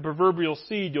direct the proverbial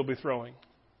seed you'll be throwing.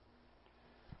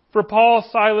 For Paul,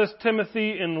 Silas,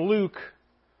 Timothy, and Luke,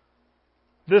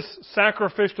 this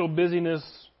sacrificial busyness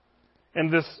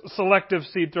and this selective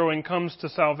seed throwing comes to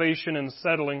salvation and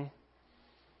settling.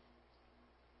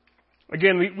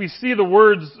 Again, we see the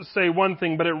words say one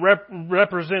thing, but it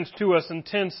represents to us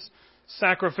intense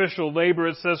sacrificial labor.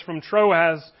 It says, from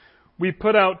Troas we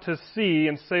put out to sea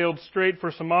and sailed straight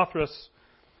for Samothrace,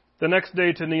 the next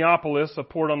day to Neapolis, a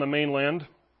port on the mainland,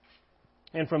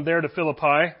 and from there to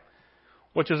Philippi,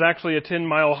 which is actually a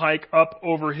 10-mile hike up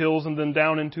over hills and then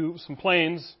down into some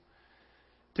plains.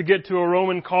 to get to a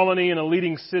Roman colony in a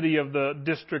leading city of the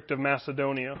district of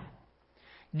Macedonia.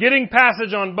 Getting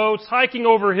passage on boats, hiking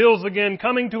over hills again,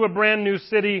 coming to a brand new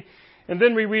city. And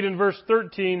then we read in verse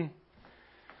 13,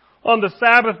 on the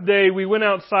Sabbath day we went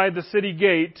outside the city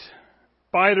gate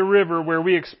by the river where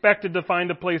we expected to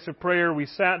find a place of prayer. We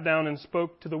sat down and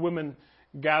spoke to the women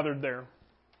gathered there.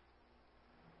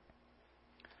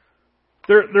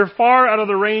 They're far out of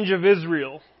the range of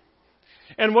Israel.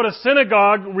 And what a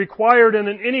synagogue required in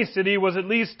any city was at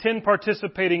least 10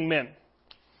 participating men.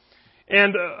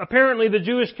 And apparently the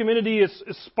Jewish community is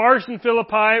sparse in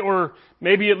Philippi, or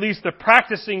maybe at least the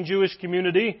practicing Jewish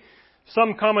community.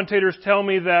 Some commentators tell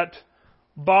me that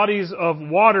bodies of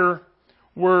water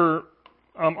were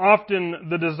often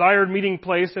the desired meeting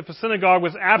place if a synagogue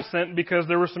was absent because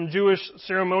there were some Jewish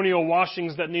ceremonial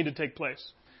washings that needed to take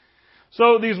place.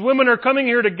 So these women are coming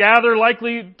here to gather,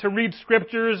 likely to read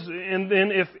scriptures, and then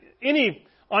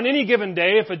on any given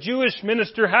day, if a Jewish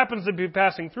minister happens to be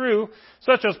passing through,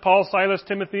 such as Paul, Silas,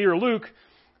 Timothy, or Luke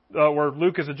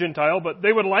is a Gentile, but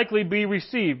they would likely be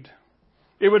received.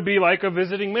 It would be like a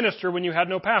visiting minister when you had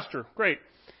no pastor. Great.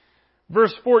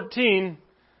 Verse 14,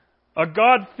 a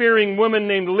God-fearing woman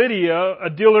named Lydia, a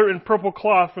dealer in purple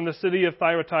cloth from the city of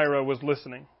Thyatira, was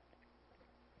listening.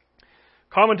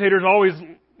 Commentators always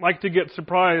like to get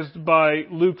surprised by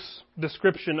Luke's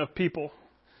description of people.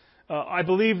 I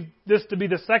believe this to be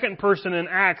the second person in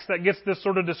Acts that gets this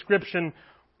sort of description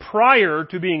prior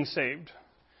to being saved.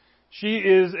 She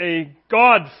is a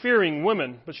God-fearing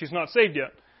woman, but she's not saved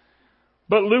yet.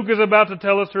 But Luke is about to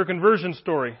tell us her conversion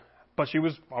story, but she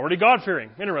was already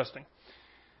God-fearing. Interesting.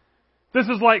 This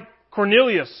is like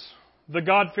Cornelius, the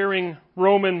God-fearing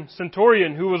Roman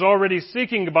centurion who was already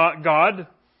seeking God,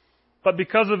 but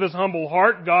because of his humble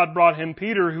heart, God brought him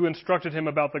Peter, who instructed him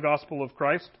about the gospel of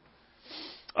Christ.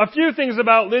 A few things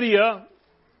about Lydia.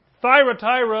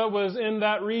 Thyatira was in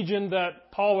that region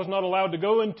that Paul was not allowed to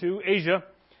go into, Asia.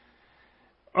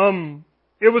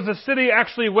 It was a city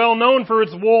actually well known for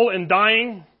its wool and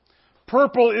dyeing.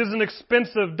 Purple is an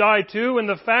expensive dye too, and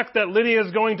the fact that Lydia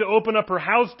is going to open up her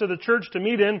house to the church to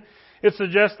meet in, it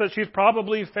suggests that she's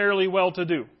probably fairly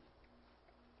well-to-do.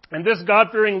 And this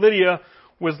God-fearing Lydia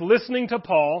was listening to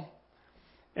Paul,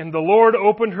 and the Lord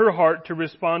opened her heart to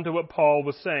respond to what Paul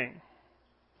was saying.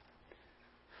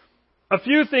 A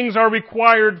few things are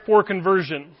required for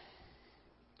conversion.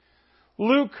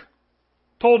 Luke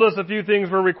told us a few things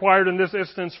were required in this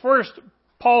instance. First,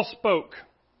 Paul spoke.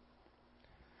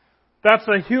 That's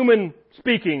a human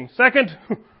speaking. Second,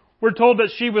 we're told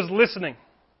that she was listening.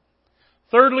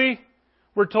 Thirdly,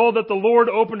 we're told that the Lord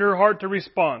opened her heart to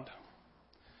respond.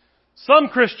 Some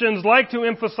Christians like to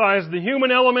emphasize the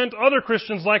human element. Other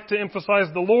Christians like to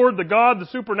emphasize the Lord, the God, the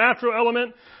supernatural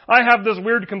element. I have this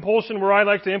weird compulsion where I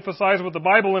like to emphasize what the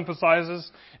Bible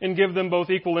emphasizes and give them both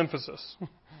equal emphasis.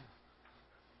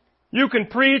 You can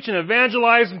preach and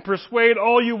evangelize and persuade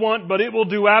all you want, but it will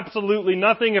do absolutely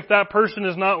nothing if that person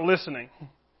is not listening.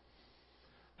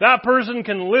 That person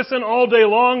can listen all day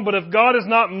long, but if God is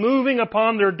not moving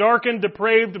upon their darkened,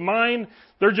 depraved mind,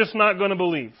 they're just not going to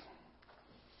believe.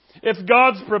 If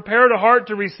God's prepared a heart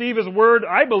to receive His Word,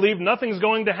 I believe nothing's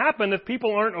going to happen if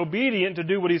people aren't obedient to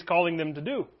do what He's calling them to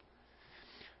do.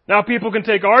 Now people can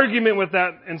take argument with that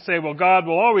and say, well, God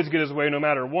will always get His way no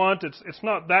matter what. It's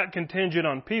not that contingent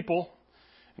on people.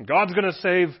 And God's going to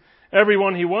save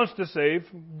everyone He wants to save.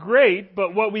 Great,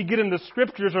 but what we get in the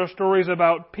Scriptures are stories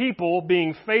about people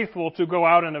being faithful to go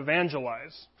out and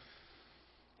evangelize.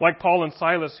 Like Paul and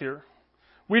Silas here.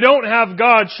 We don't have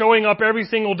God showing up every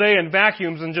single day in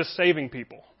vacuums and just saving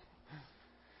people.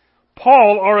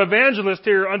 Paul, our evangelist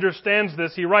here, understands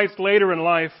this. He writes later in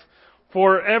life,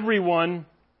 for everyone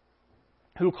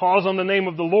who calls on the name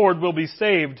of the Lord will be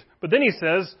saved. But then he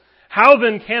says, how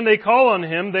then can they call on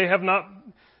Him they have not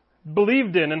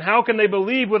believed in? And how can they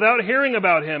believe without hearing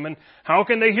about Him? And how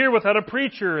can they hear without a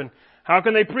preacher? And how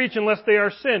can they preach unless they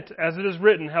are sent? As it is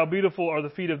written, how beautiful are the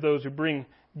feet of those who bring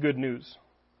good news.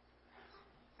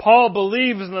 Paul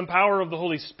believes in the power of the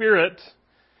Holy Spirit,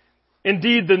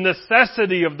 indeed the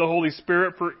necessity of the Holy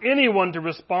Spirit for anyone to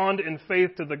respond in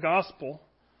faith to the gospel.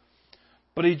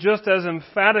 But he just as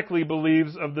emphatically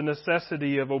believes of the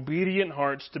necessity of obedient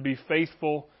hearts to be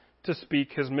faithful to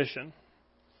speak his mission.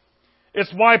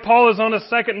 It's why Paul is on a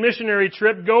second missionary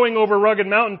trip, going over rugged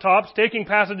mountaintops, taking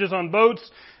passages on boats,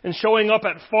 and showing up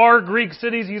at far Greek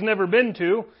cities he's never been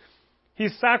to.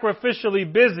 He's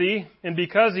sacrificially busy, and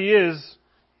because he is,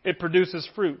 it produces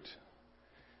fruit.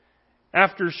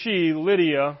 After she,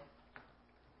 Lydia,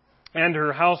 and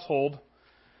her household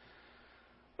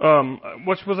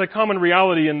which was a common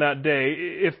reality in that day.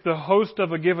 If the host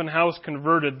of a given house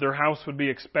converted, their house would be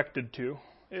expected to.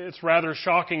 It's rather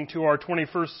shocking to our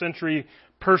 21st century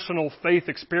personal faith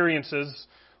experiences.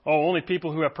 Oh, only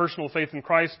people who have personal faith in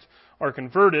Christ are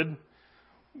converted.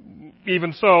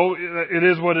 Even so, it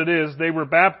is what it is. They were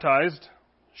baptized.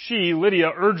 She,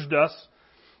 Lydia, urged us,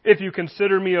 "If you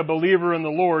consider me a believer in the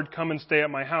Lord, come and stay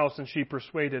at my house." And she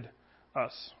persuaded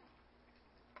us.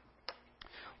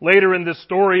 Later in this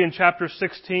story, in chapter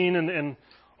 16, and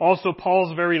also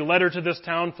Paul's very letter to this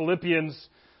town, Philippians,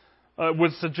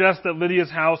 would suggest that Lydia's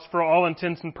house, for all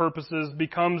intents and purposes,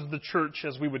 becomes the church,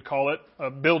 as we would call it, a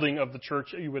building of the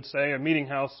church, you would say, a meeting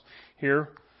house here.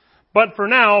 But for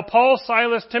now, Paul,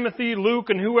 Silas, Timothy, Luke,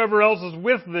 and whoever else is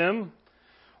with them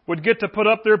would get to put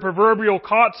up their proverbial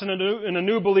cots in a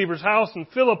new believer's house in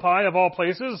Philippi, of all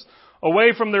places,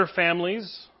 away from their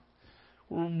families.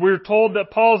 We're told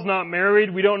that Paul's not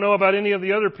married. We don't know about any of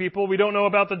the other people. We don't know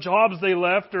about the jobs they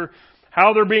left or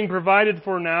how they're being provided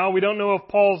for now. We don't know if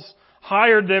Paul's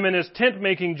hired them in his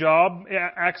tent-making job.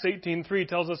 Acts 18:3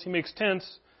 tells us he makes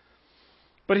tents.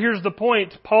 But here's the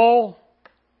point. Paul,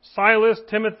 Silas,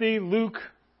 Timothy, Luke,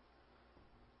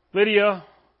 Lydia,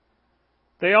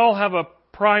 they all have a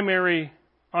primary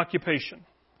occupation.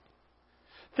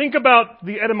 Think about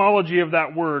the etymology of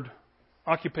that word,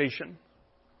 occupation.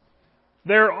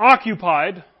 They're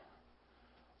occupied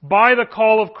by the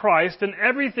call of Christ, and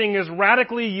everything is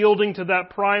radically yielding to that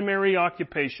primary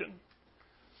occupation.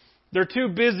 They're too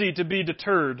busy to be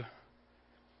deterred.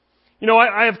 You know,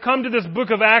 I have come to this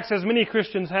book of Acts, as many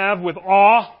Christians have, with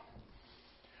awe,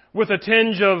 with a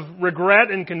tinge of regret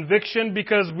and conviction,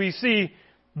 because we see,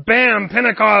 bam,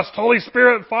 Pentecost, Holy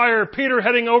Spirit, fire, Peter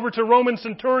heading over to Roman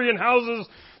centurion houses,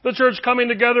 the church coming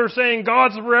together saying,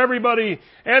 God's for everybody.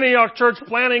 Antioch Church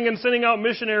planning and sending out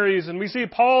missionaries. And we see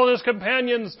Paul and his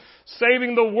companions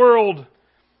saving the world.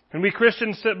 And we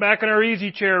Christians sit back in our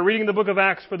easy chair reading the book of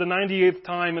Acts for the 98th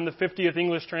time in the 50th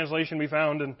English translation we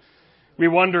found. And we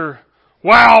wonder,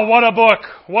 wow, what a book.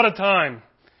 What a time.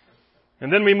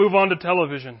 And then we move on to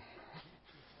television.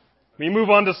 We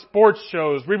move on to sports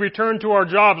shows. We return to our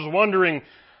jobs wondering,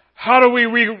 how do we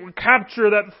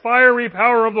recapture that fiery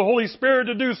power of the Holy Spirit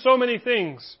to do so many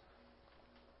things?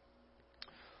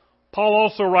 Paul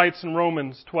also writes in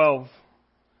Romans 12,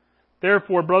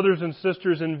 "Therefore, brothers and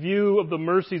sisters, in view of the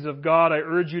mercies of God, I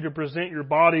urge you to present your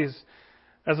bodies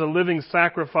as a living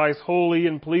sacrifice, holy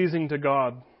and pleasing to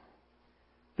God.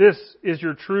 This is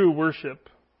your true worship.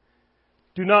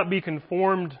 Do not be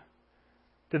conformed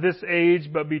to this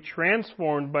age, but be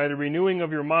transformed by the renewing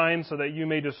of your mind, so that you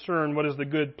may discern what is the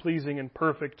good, pleasing, and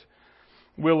perfect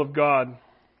will of God."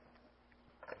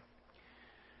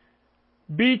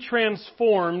 Be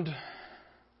transformed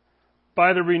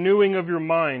by the renewing of your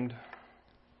mind.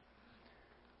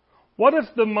 What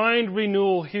if the mind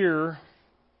renewal here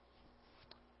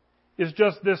is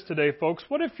just this today, folks?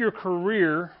 What if your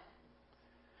career,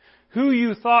 who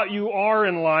you thought you are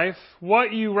in life,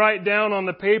 what you write down on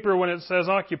the paper when it says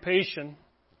occupation,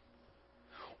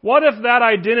 what if that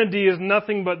identity is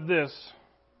nothing but this?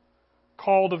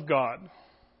 Called of God.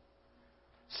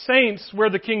 Saints, where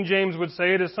the King James would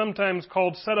say it, is sometimes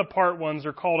called set apart ones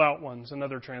or called out ones in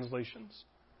other translations.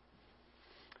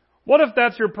 What if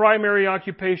that's your primary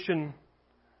occupation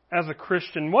as a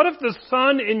Christian? What if the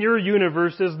sun in your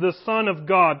universe is the Son of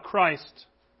God, Christ?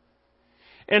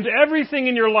 And everything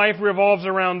in your life revolves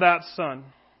around that Son.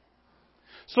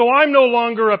 So I'm no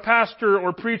longer a pastor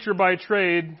or preacher by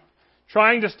trade,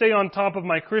 trying to stay on top of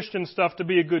my Christian stuff to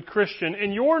be a good Christian.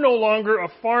 And you're no longer a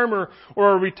farmer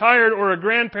or a retired or a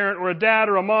grandparent or a dad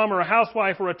or a mom or a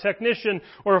housewife or a technician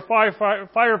or a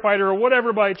firefighter or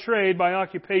whatever by trade, by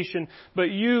occupation. But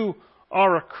you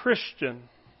are a Christian.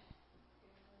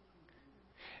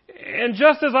 And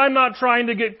just as I'm not trying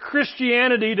to get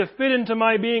Christianity to fit into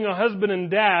my being a husband and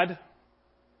dad,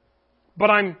 but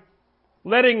I'm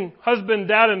letting husband,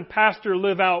 dad, and pastor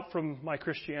live out from my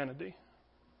Christianity.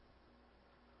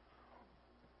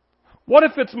 What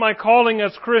if it's my calling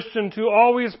as Christian to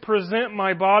always present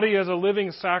my body as a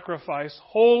living sacrifice,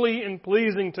 holy and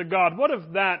pleasing to God? What if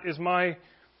that is my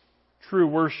true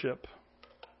worship?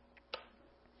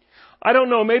 I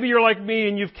don't know, maybe you're like me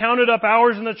and you've counted up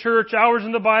hours in the church, hours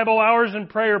in the Bible, hours in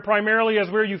prayer, primarily as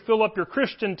where you fill up your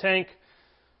Christian tank.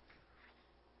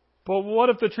 But what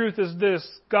if the truth is this?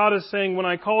 God is saying, when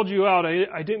I called you out,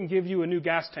 I didn't give you a new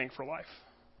gas tank for life.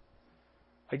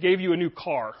 I gave you a new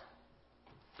car.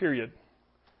 Period.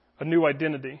 A new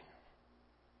identity.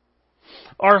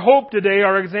 Our hope today,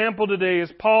 our example today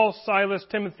is Paul, Silas,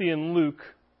 Timothy, and Luke.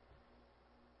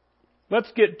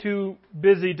 Let's get too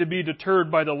busy to be deterred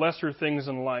by the lesser things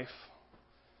in life.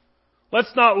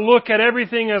 Let's not look at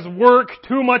everything as work,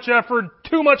 too much effort,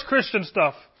 too much Christian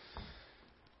stuff.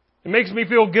 It makes me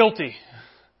feel guilty.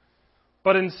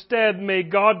 But instead, may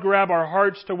God grab our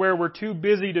hearts to where we're too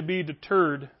busy to be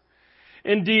deterred.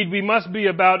 Indeed, we must be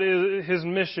about His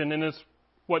mission, and it's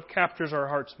what captures our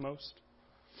hearts most.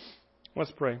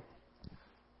 Let's pray.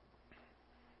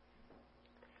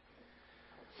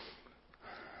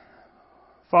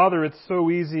 Father, it's so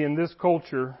easy in this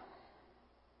culture.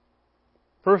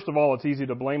 First of all, it's easy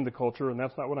to blame the culture, and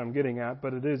that's not what I'm getting at,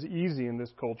 but it is easy in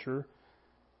this culture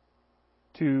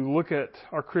to look at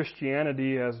our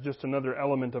Christianity as just another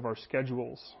element of our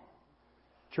schedules.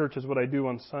 Church is what I do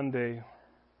on Sunday.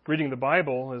 Reading the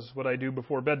Bible is what I do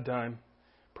before bedtime.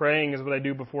 Praying is what I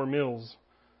do before meals.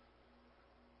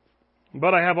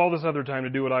 But I have all this other time to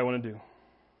do what I want to do.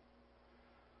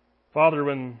 Father,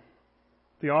 when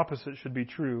the opposite should be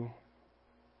true,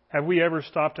 have we ever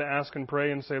stopped to ask and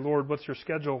pray and say, Lord, what's your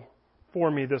schedule for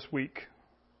me this week?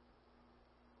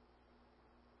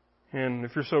 And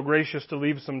if you're so gracious to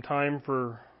leave some time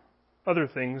for other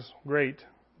things, great.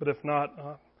 But if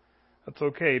not, that's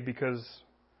okay, because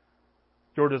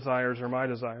your desires are my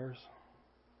desires.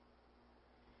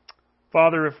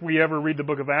 Father, if we ever read the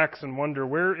book of Acts and wonder,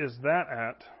 where is that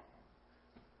at?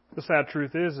 The sad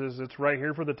truth is it's right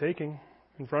here for the taking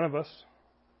in front of us.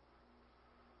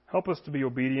 Help us to be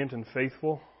obedient and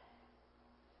faithful.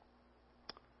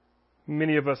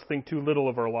 Many of us think too little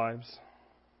of our lives.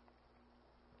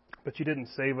 But you didn't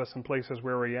save us in places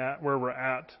where we're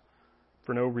at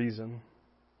for no reason.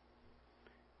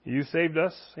 You saved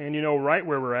us, and you know right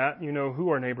where we're at. You know who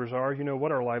our neighbors are. You know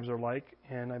what our lives are like.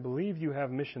 And I believe you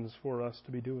have missions for us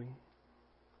to be doing.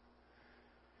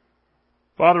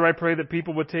 Father, I pray that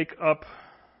people would take up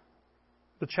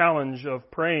the challenge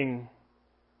of praying.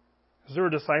 Is there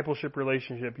a discipleship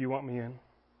relationship you want me in?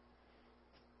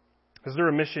 Is there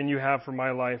a mission you have for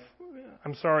my life?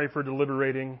 I'm sorry for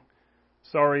deliberating.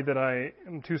 Sorry that I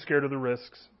am too scared of the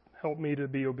risks. Help me to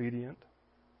be obedient.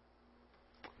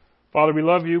 Father, we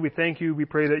love you. We thank you. We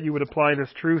pray that you would apply this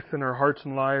truth in our hearts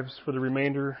and lives for the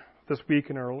remainder of this week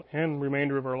and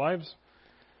remainder of our lives.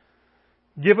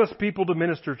 Give us people to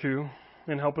minister to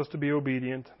and help us to be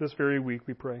obedient this very week,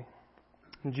 we pray.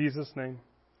 In Jesus' name,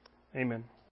 amen.